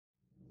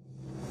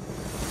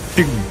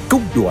từng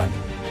công đoạn,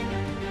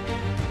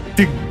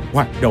 từng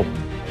hoạt động,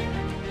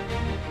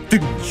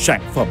 từng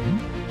sản phẩm,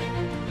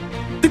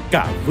 tất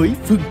cả với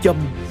phương châm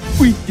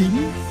uy tín,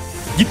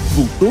 dịch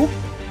vụ tốt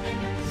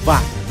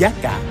và giá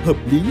cả hợp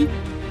lý.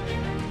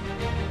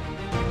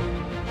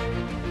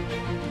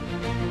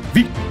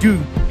 Việt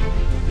Trường.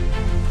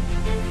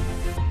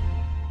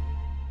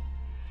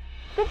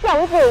 Kính chào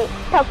quý vị,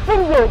 thật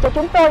vinh dự cho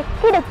chúng tôi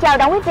khi được chào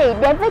đón quý vị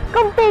đến với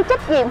công ty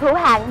trách nhiệm hữu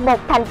hạn Một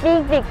Thành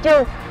Viên Việt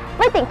Trường.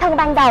 Với tiền thân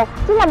ban đầu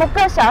chỉ là một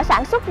cơ sở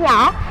sản xuất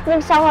nhỏ,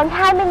 nhưng sau hơn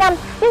 20 năm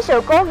với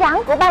sự cố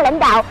gắng của ban lãnh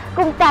đạo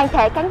cùng toàn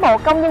thể cán bộ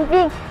công nhân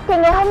viên, thì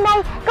ngày hôm nay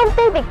công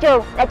ty Việt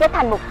Trường đã trở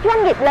thành một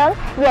doanh nghiệp lớn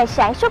về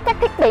sản xuất các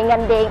thiết bị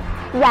ngành điện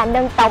và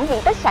nâng tổng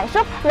diện tích sản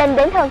xuất lên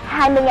đến hơn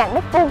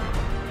 20.000 m².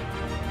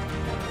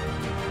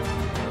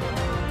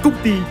 Công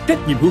ty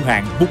trách nhiệm hữu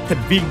hạn Một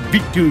Thành Viên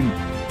Việt Trường,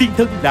 tiền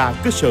thân là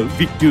cơ sở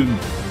Việt Trường,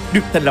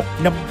 được thành lập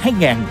năm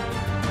 2000,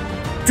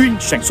 chuyên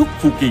sản xuất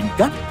phụ kiện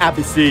cáp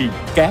ABC,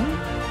 cán,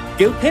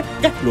 kéo thép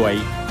các loại.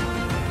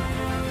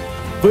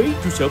 Với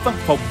trụ sở văn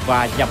phòng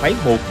và nhà máy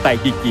 1 tại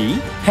địa chỉ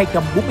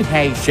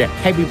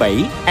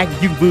 242/27 An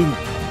Dương Vương,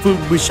 phường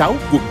 16,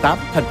 quận 8,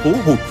 thành phố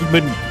Hồ Chí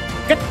Minh,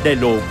 cách đại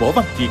lộ Võ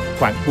Văn Kiệt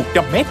khoảng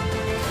 100 m.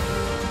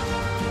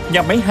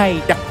 Nhà máy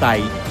 2 đặt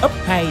tại ấp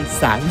 2,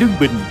 xã Lương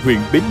Bình, huyện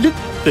Bến Lức,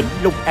 tỉnh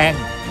Long An.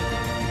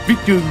 Việt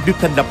Trường được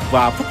thành lập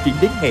và phát triển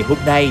đến ngày hôm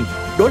nay,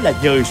 đó là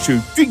nhờ sự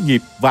chuyên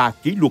nghiệp và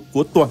kỷ luật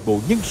của toàn bộ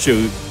nhân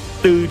sự,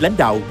 từ lãnh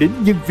đạo đến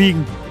nhân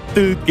viên,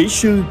 từ kỹ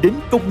sư đến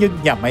công nhân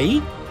nhà máy.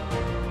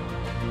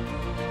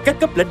 Các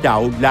cấp lãnh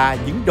đạo là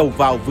những đầu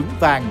vào vững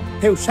vàng,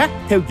 theo sát,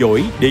 theo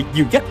dõi để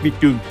dìu dắt Việt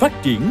Trường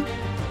phát triển.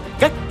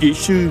 Các kỹ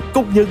sư,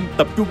 công nhân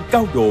tập trung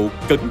cao độ,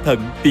 cẩn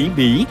thận, tỉ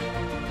mỉ,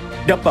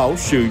 đảm bảo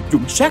sự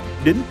chuẩn xác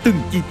đến từng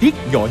chi tiết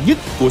nhỏ nhất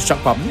của sản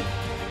phẩm.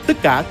 Tất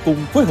cả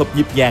cùng phối hợp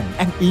nhịp nhàng,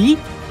 ăn ý,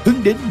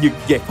 hướng đến những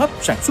giải pháp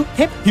sản xuất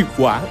thép hiệu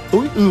quả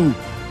tối ưu.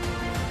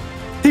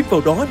 Thêm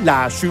vào đó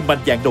là sự mạnh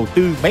dạn đầu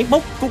tư máy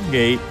móc, công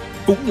nghệ,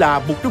 cũng là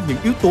một trong những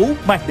yếu tố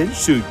mang đến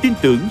sự tin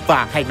tưởng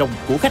và hài lòng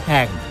của khách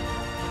hàng.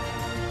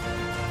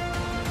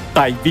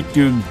 Tại Việt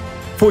Trường,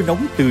 phôi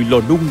nóng từ lò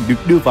nung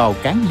được đưa vào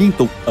cán liên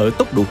tục ở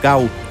tốc độ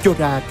cao, cho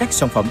ra các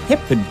sản phẩm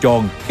thép hình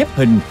tròn, thép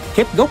hình,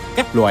 thép gốc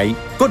các loại,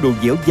 có độ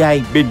dẻo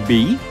dai, bền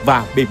bỉ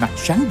và bề mặt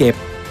sáng đẹp.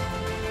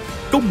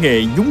 Công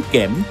nghệ nhúng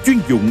kẽm chuyên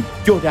dụng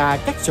cho ra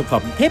các sản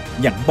phẩm thép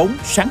nhẵn bóng,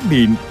 sáng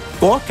mịn,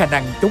 có khả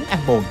năng chống ăn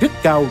mòn rất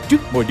cao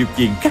trước mọi điều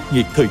kiện khắc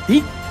nghiệt thời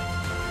tiết.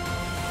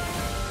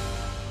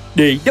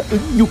 Để đáp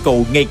ứng nhu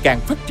cầu ngày càng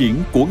phát triển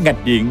của ngành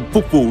điện,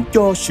 phục vụ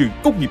cho sự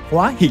công nghiệp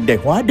hóa, hiện đại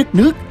hóa đất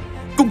nước,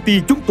 công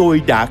ty chúng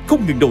tôi đã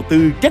không ngừng đầu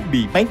tư trang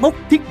bị máy móc,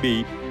 thiết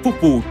bị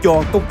phục vụ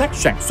cho công tác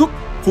sản xuất,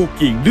 phụ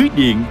kiện lưới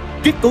điện,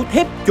 kết cấu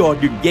thép cho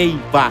đường dây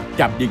và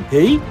trạm điện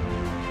thế.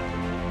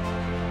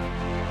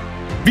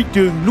 Việt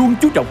Trường luôn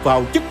chú trọng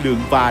vào chất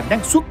lượng và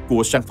năng suất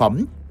của sản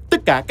phẩm. Tất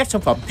cả các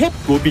sản phẩm thép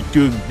của Việt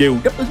Trường đều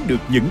đáp ứng được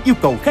những yêu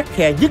cầu khắt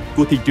khe nhất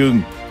của thị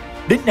trường.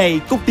 Đến nay,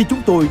 công ty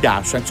chúng tôi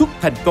đã sản xuất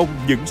thành công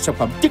những sản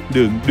phẩm chất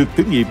lượng được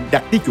thử nghiệm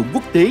đạt tiêu chuẩn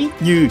quốc tế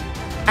như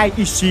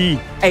IEC,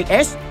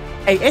 AS,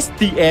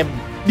 ASTM,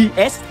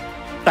 DS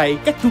tại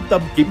các trung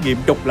tâm kiểm nghiệm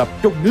độc lập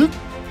trong nước.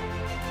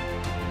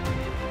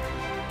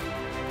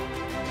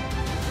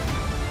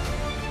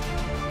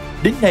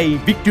 Đến nay,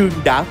 Việt Trường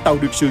đã tạo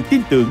được sự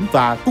tin tưởng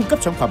và cung cấp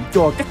sản phẩm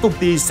cho các công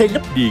ty xây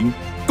lắp điện,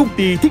 công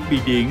ty thiết bị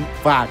điện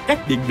và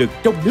các điện lực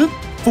trong nước,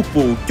 phục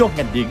vụ cho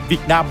ngành điện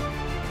Việt Nam.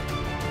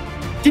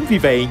 Chính vì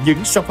vậy,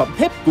 những sản phẩm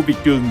thép của Việt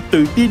Trường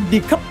tự tin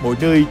đi khắp mọi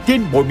nơi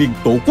trên mọi miền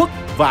Tổ quốc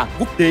và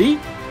quốc tế.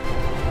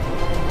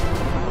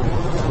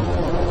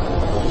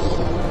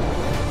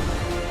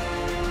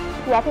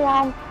 Dạ thưa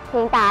ông,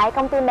 hiện tại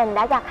công ty mình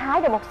đã gặt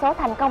hái được một số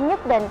thành công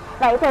nhất định.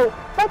 Vậy thì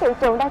với thị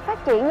trường đang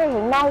phát triển như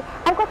hiện nay,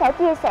 ông có thể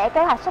chia sẻ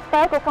kế hoạch sắp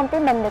tới của công ty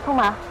mình được không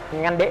ạ?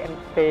 Ngành điện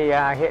thì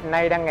hiện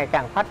nay đang ngày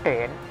càng phát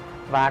triển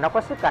và nó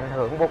có sức ảnh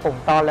hưởng vô cùng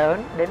to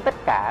lớn đến tất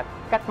cả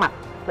các mặt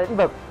lĩnh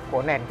vực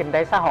của nền kinh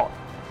tế xã hội.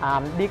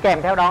 Đi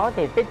kèm theo đó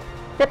thì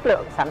chất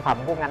lượng sản phẩm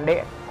của ngành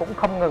điện cũng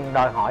không ngừng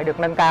đòi hỏi được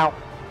nâng cao.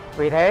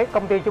 Vì thế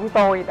công ty chúng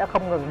tôi đã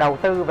không ngừng đầu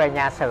tư về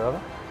nhà xưởng,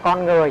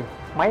 con người,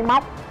 máy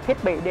móc,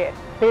 thiết bị điện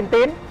tiên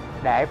tiến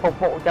để phục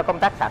vụ cho công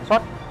tác sản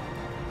xuất,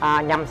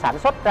 nhằm sản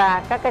xuất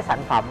ra các cái sản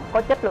phẩm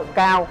có chất lượng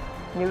cao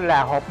như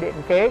là hộp điện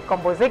kế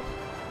composite,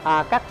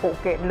 các phụ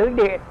kiện lưới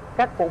điện,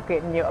 các phụ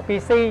kiện nhựa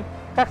PC,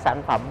 các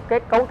sản phẩm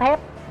kết cấu thép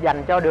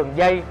dành cho đường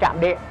dây trạm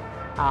điện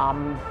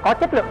có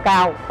chất lượng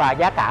cao và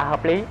giá cả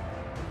hợp lý.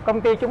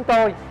 Công ty chúng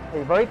tôi thì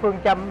với phương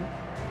châm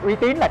uy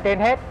tín là trên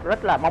hết,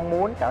 rất là mong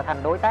muốn trở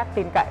thành đối tác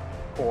tin cậy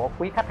của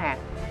quý khách hàng.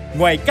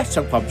 Ngoài các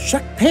sản phẩm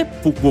sắt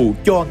thép phục vụ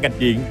cho ngành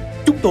điện,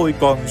 chúng tôi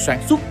còn sản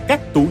xuất các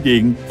tủ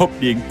điện, hộp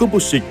điện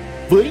composite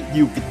với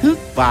nhiều kích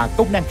thước và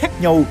công năng khác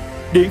nhau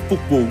để phục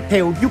vụ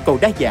theo nhu cầu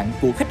đa dạng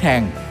của khách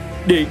hàng.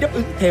 Để đáp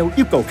ứng theo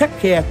yêu cầu khắt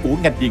khe của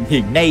ngành điện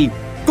hiện nay,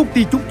 công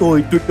ty chúng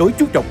tôi tuyệt đối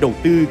chú trọng đầu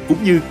tư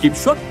cũng như kiểm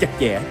soát chặt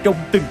chẽ trong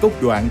từng công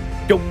đoạn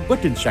trong quá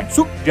trình sản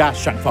xuất ra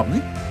sản phẩm.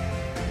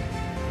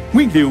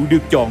 Nguyên liệu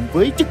được chọn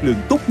với chất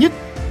lượng tốt nhất,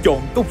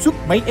 chọn công suất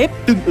máy ép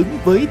tương ứng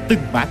với từng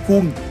mã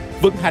khuôn,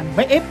 vận hành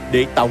máy ép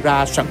để tạo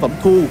ra sản phẩm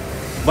thô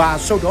và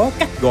sau đó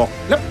cắt gọt,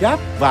 lắp ráp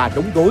và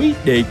đóng gói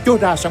để cho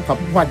ra sản phẩm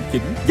hoàn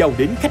chỉnh giao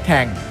đến khách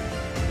hàng.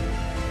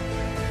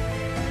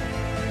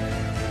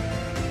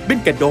 Bên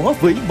cạnh đó,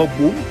 với mong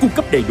muốn cung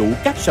cấp đầy đủ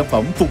các sản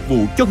phẩm phục vụ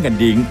cho ngành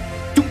điện,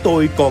 chúng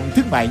tôi còn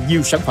thương mại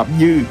nhiều sản phẩm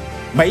như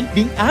máy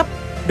biến áp,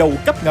 đầu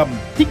cấp ngầm,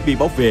 thiết bị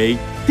bảo vệ,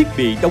 thiết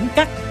bị đóng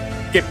cắt,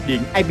 kẹp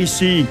điện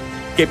IBC,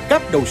 kẹp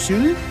cáp đầu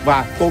sứ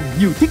và còn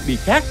nhiều thiết bị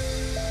khác.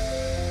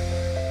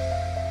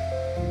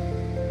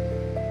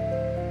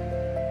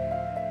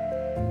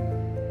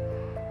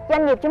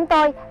 Doanh nghiệp chúng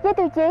tôi với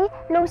tiêu chí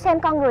luôn xem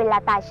con người là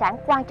tài sản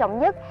quan trọng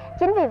nhất.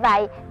 Chính vì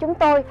vậy, chúng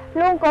tôi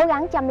luôn cố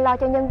gắng chăm lo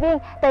cho nhân viên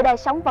từ đời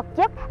sống vật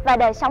chất và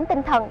đời sống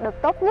tinh thần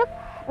được tốt nhất.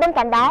 Bên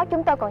cạnh đó,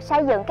 chúng tôi còn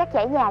xây dựng các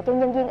dãy nhà cho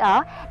nhân viên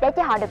ở để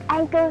cho họ được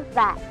an cư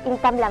và yên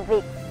tâm làm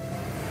việc.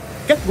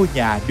 Các ngôi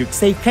nhà được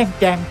xây khang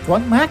trang,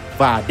 thoáng mát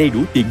và đầy đủ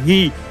tiện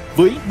nghi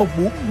với mong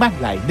muốn mang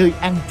lại nơi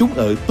ăn chốn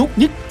ở tốt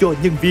nhất cho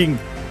nhân viên.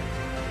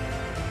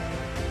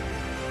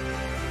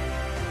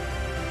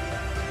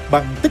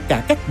 Bằng tất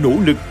cả các nỗ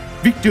lực,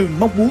 Việt Trường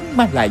mong muốn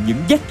mang lại những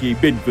giá trị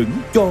bền vững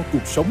cho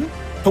cuộc sống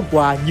thông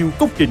qua nhiều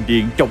công trình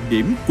điện trọng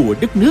điểm của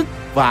đất nước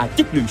và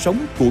chất lượng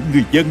sống của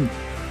người dân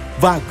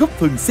và góp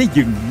phần xây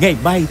dựng ngày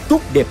mai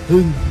tốt đẹp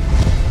hơn.